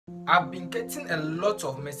I've been getting a lot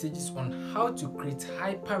of messages on how to create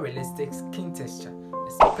hyper-realistic skin texture,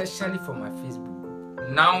 especially for my Facebook group.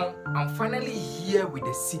 Now, I'm finally here with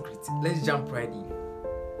the secret. Let's jump right in.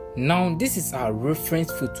 Now, this is our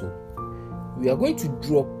reference photo. We are going to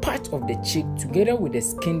draw part of the cheek together with the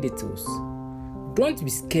skin details. Don't be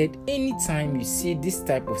scared anytime you see this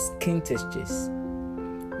type of skin textures.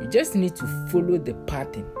 You just need to follow the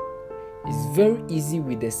pattern. It's very easy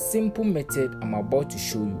with the simple method I'm about to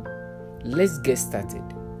show you. Let's get started.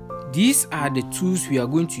 These are the tools we are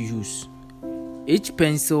going to use: H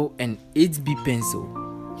pencil and 8B pencil.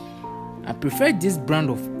 I prefer this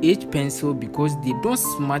brand of H pencil because they don't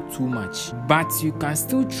smudge too much, but you can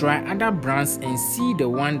still try other brands and see the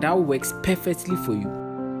one that works perfectly for you.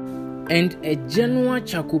 And a genuine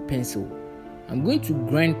charcoal pencil. I'm going to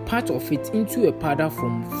grind part of it into a powder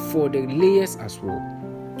form for the layers as well.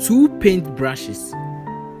 2 paint brushes,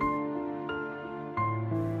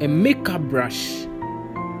 a makeup brush,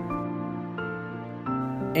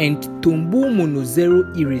 and Tombow Mono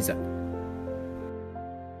Zero eraser.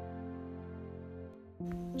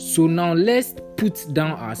 So now let's put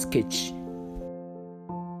down our sketch.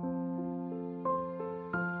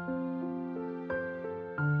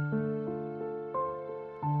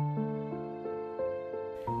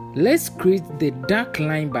 Let's create the dark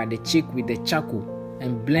line by the cheek with the charcoal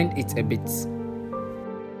and blend it a bit.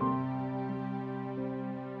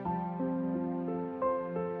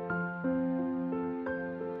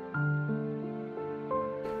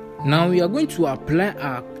 Now we are going to apply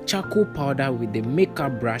our charcoal powder with the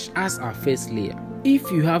makeup brush as our first layer.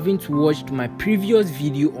 If you haven't watched my previous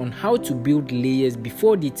video on how to build layers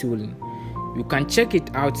before detailing, you can check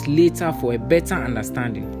it out later for a better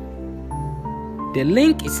understanding. The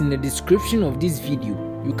link is in the description of this video.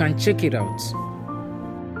 You can check it out.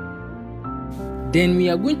 Then we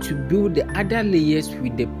are going to build the other layers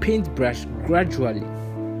with the paintbrush gradually.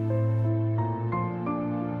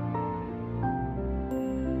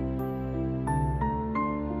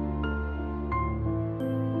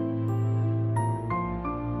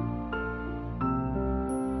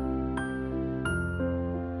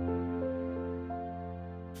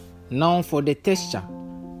 Now for the texture,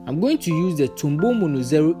 I'm going to use the Tombow Mono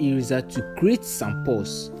Zero eraser to create some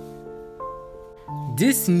pores.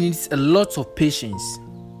 This needs a lot of patience.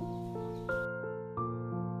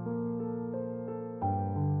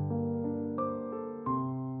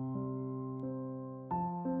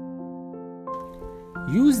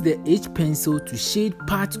 Use the H pencil to shade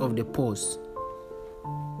part of the pores.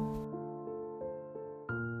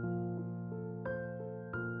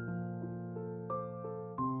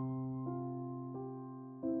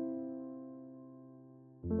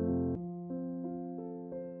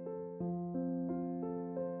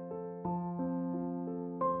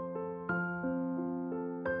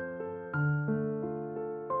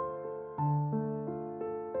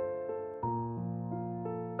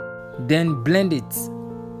 Then blend it.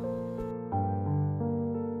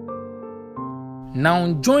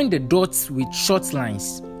 Now join the dots with short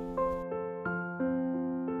lines.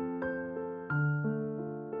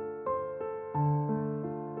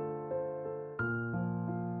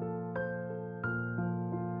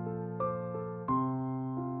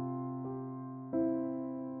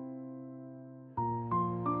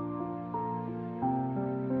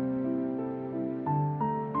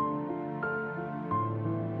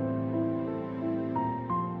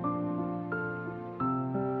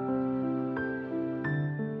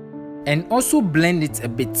 And also blend it a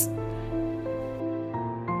bit.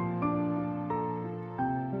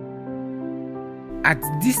 At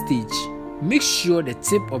this stage, make sure the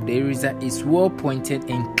tip of the eraser is well pointed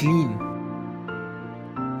and clean.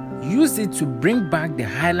 Use it to bring back the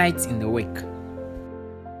highlights in the work.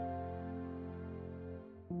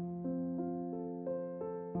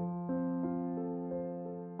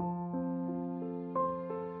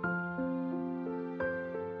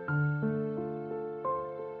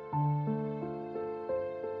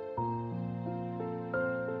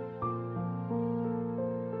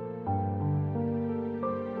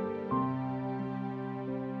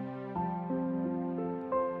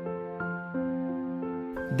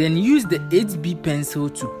 Then use the 8B pencil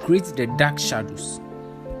to create the dark shadows.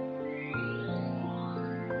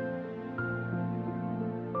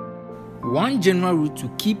 One general rule to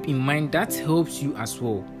keep in mind that helps you as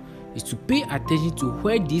well is to pay attention to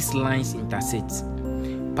where these lines intersect,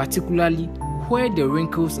 particularly where the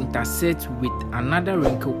wrinkles intersect with another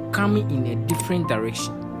wrinkle coming in a different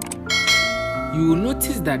direction. You will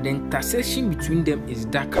notice that the intersection between them is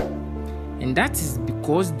darker, and that is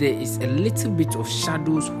because there is a little bit of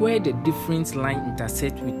shadows where the different lines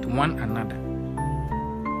intersect with one another.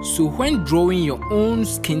 So when drawing your own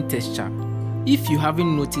skin texture, if you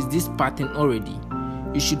haven't noticed this pattern already,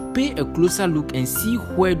 you should pay a closer look and see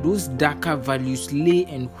where those darker values lay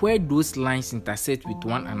and where those lines intersect with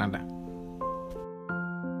one another.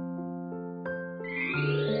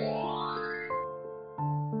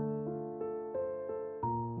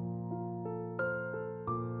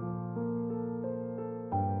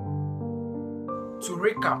 To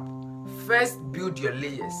recap, first build your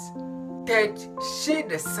layers. Third, shade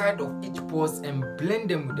the side of each pores and blend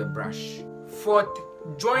them with a brush. Fourth,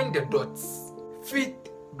 join the dots.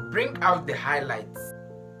 Fifth, bring out the highlights.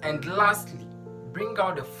 And lastly, bring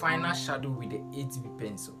out the final shadow with the 8B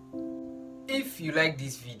pencil. If you like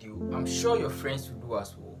this video, I'm sure your friends will do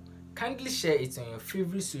as well. Kindly share it on your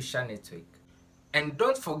favorite social network. And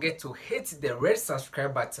don't forget to hit the red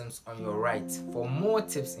subscribe buttons on your right for more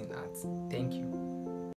tips in art. Thank you.